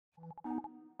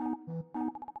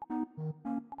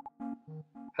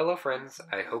Hello friends,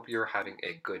 I hope you're having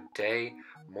a good day,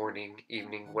 morning,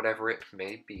 evening, whatever it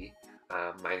may be.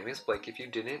 My name is Blake if you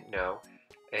didn't know,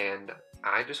 and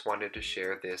I just wanted to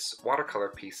share this watercolor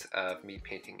piece of me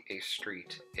painting a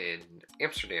street in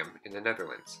Amsterdam in the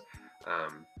Netherlands.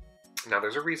 Now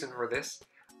there's a reason for this.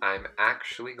 I'm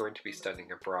actually going to be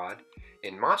studying abroad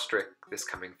in Maastricht this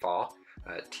coming fall.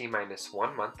 T-minus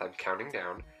 1 month, I'm counting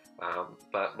down,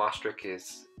 but Maastricht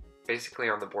is basically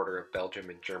on the border of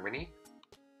Belgium and Germany.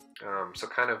 So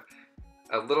kind of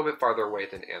a little bit farther away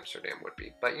than Amsterdam would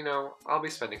be. But you know, I'll be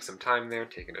spending some time there,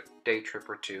 taking a day trip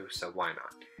or two, so why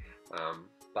not?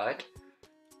 But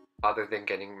other than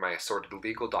getting my assorted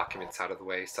legal documents out of the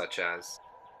way, such as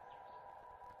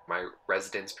my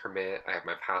residence permit, I have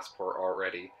my passport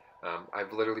already,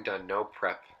 I've literally done no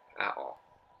prep at all.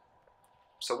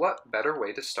 So what better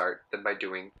way to start than by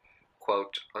doing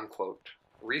quote unquote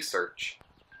research,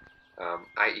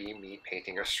 i.e. me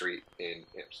painting a street in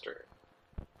Amsterdam.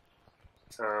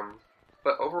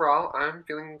 But overall, I'm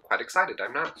feeling quite excited.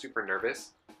 I'm not super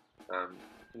nervous.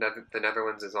 The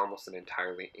Netherlands is almost an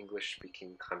entirely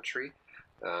English-speaking country,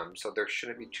 so there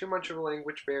shouldn't be too much of a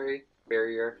language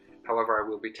barrier. However, I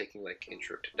will be taking like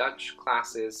Intro to Dutch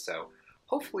classes, so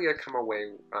hopefully I come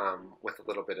away with a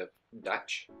little bit of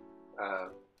Dutch.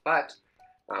 But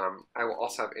I will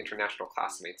also have international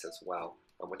classmates as well,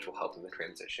 which will help in the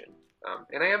transition.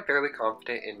 And I am fairly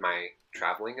confident in my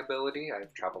traveling ability.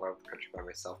 I've traveled out of the country by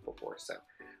myself before, so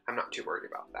I'm not too worried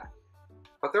about that.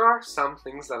 But there are some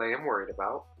things that I am worried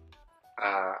about.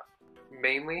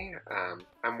 Mainly,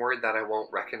 I'm worried that I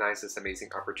won't recognize this amazing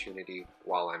opportunity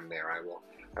while I'm there.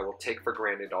 I will take for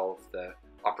granted all of the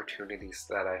opportunities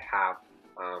that I have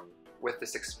with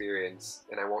this experience,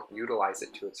 and I won't utilize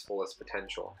it to its fullest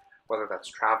potential, whether that's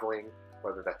traveling,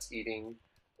 whether that's eating,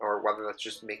 or whether that's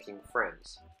just making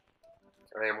friends.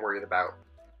 I am worried about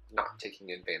not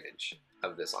taking advantage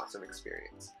of this awesome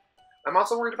experience. I'm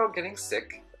also worried about getting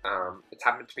sick. It's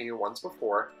happened to me once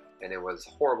before, and it was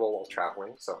horrible while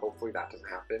traveling, so hopefully that doesn't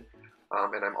happen.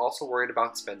 And I'm also worried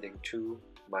about spending too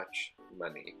much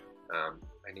money.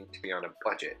 I need to be on a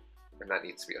budget, and that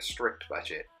needs to be a strict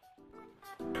budget.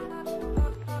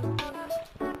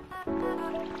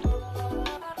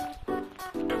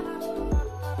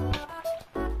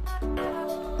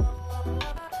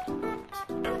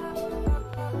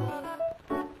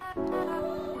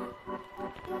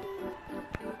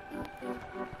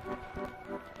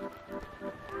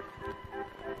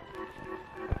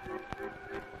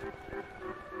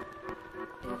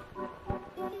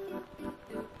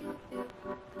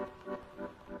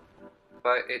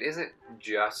 But it isn't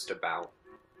just about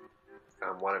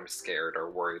what I'm scared or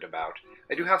worried about.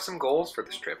 I do have some goals for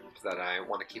this trip that I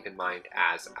want to keep in mind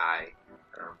as I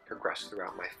progress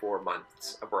throughout my 4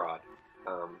 months abroad.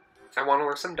 I want to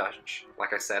learn some Dutch.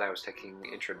 Like I said, I was taking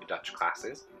Intro to Dutch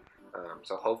classes.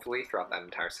 So hopefully throughout that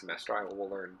entire semester I will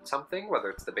learn something, whether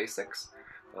it's the basics,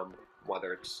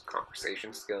 whether it's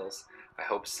conversation skills. I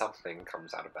hope something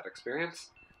comes out of that experience.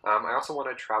 I also want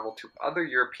to travel to other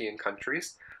European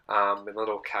countries. A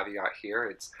little caveat here,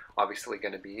 it's obviously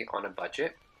going to be on a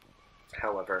budget.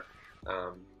 However,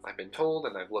 I've been told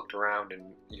and I've looked around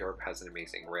and Europe has an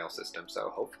amazing rail system, so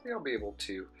hopefully I'll be able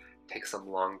to take some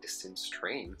long distance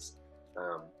trains.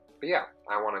 But yeah,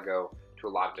 I want to go to a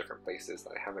lot of different places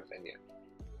that I haven't been yet.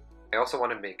 I also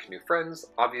want to make new friends.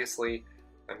 Obviously,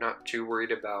 I'm not too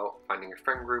worried about finding a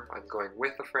friend group. I'm going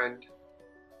with a friend.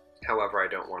 However, I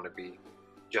don't want to be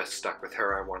just stuck with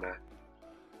her. I want to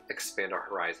expand our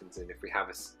horizons, and if we have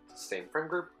a same friend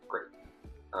group, great.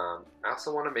 I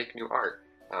also want to make new art.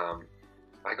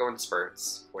 I go in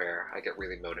spurts where I get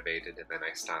really motivated and then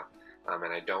I stop,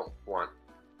 and I don't want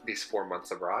these 4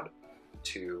 months abroad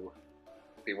to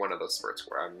be one of those spurts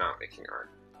where I'm not making art.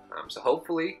 So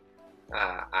hopefully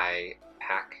I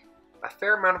pack a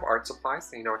fair amount of art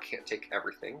supplies. You know, I can't take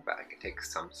everything, but I can take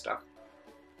some stuff.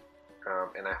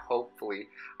 And hopefully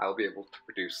I will be able to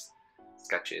produce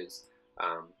sketches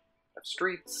of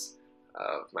streets,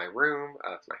 of my room,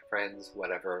 of my friends,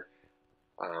 whatever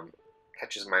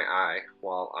catches my eye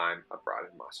while I'm abroad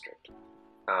in Maastricht.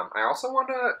 I also want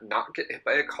to not get hit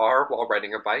by a car while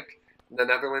riding a bike. The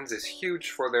Netherlands is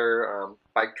huge for their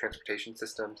bike transportation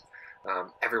systems.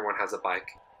 Everyone has a bike,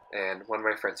 and one of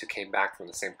my friends who came back from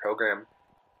the same program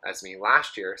as me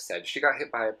last year said she got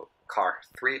hit by a car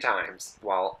 3 times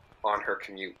while on her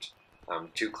commute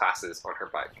to classes on her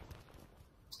bike.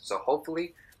 So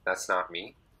hopefully that's not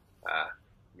me.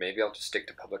 Maybe I'll just stick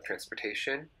to public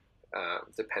transportation.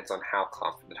 Depends on how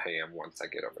confident I am once I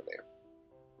get over there.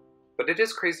 But it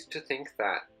is crazy to think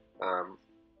that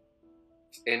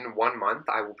in 1 month,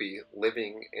 I will be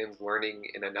living and learning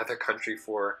in another country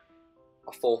for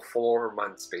a full 4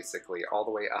 months, basically, all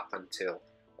the way up until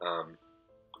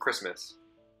Christmas.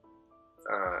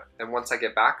 And once I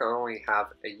get back, I only have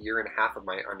a year and a half of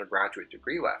my undergraduate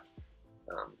degree left.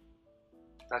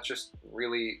 That's just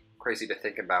really crazy to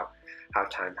think about how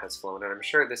time has flown, and I'm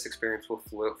sure this experience will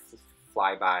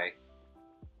fly by.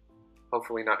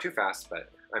 Hopefully not too fast,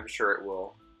 but I'm sure it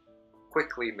will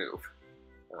quickly move.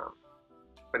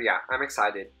 But yeah, I'm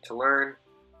excited to learn,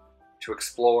 to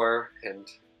explore, and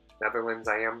Netherlands,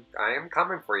 I am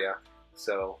coming for you,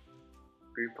 so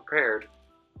be prepared.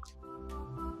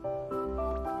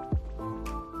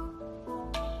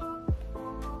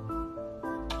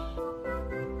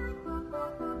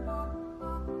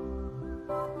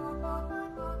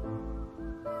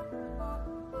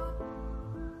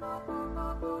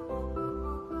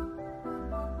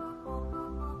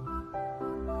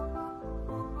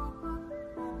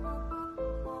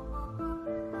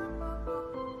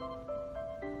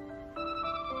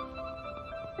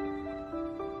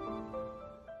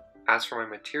 As for my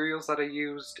materials that I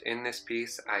used in this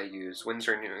piece, I used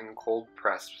Winsor Newton cold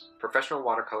press professional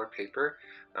watercolor paper,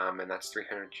 and that's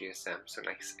 300 GSM, so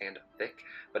nice and thick,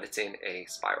 but it's in a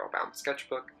spiral bound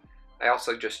sketchbook. I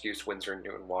also just used Winsor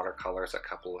Newton watercolors, a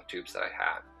couple of tubes that I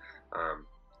had,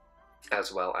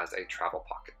 as well as a travel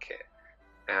pocket kit.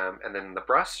 And then the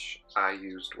brush I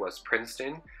used was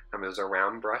Princeton. It was a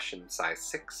round brush in size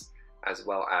 6, as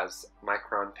well as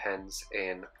Micron pens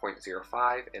in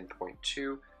 0.05 and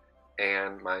 0.2,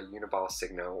 and my Uniball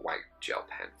Signo white gel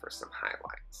pen for some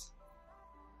highlights.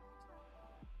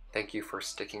 Thank you for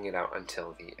sticking it out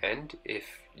until the end. If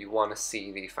you want to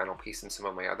see the final piece and some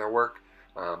of my other work,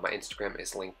 my Instagram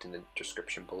is linked in the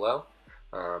description below.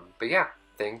 But yeah,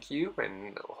 thank you,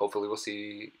 and hopefully we'll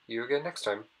see you again next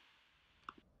time.